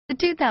The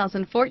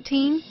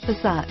 2014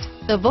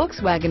 Passat. The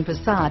Volkswagen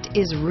Passat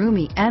is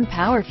roomy and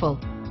powerful.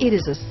 It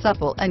is a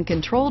supple and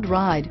controlled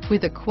ride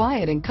with a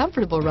quiet and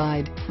comfortable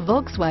ride.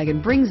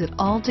 Volkswagen brings it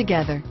all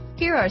together.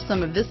 Here are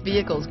some of this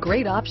vehicle's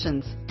great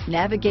options: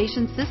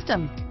 navigation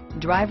system,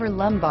 driver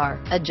lumbar,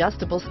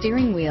 adjustable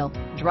steering wheel,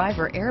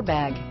 driver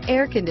airbag,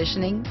 air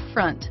conditioning,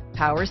 front,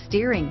 power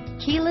steering,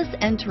 keyless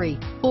entry,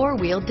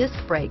 four-wheel disc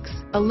brakes,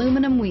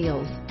 aluminum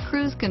wheels,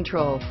 cruise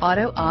control,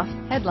 auto-off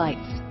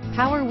headlights,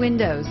 power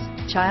windows,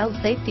 child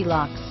safety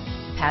locks,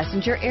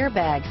 passenger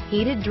airbag,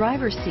 heated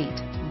driver's seat,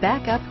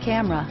 backup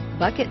camera,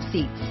 bucket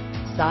seats,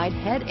 side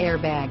head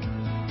airbag,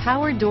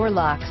 power door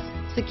locks,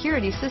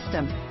 security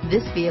system.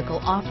 This vehicle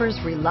offers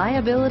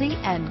reliability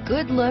and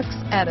good looks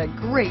at a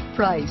great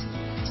price.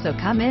 So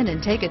come in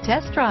and take a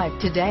test drive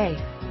today.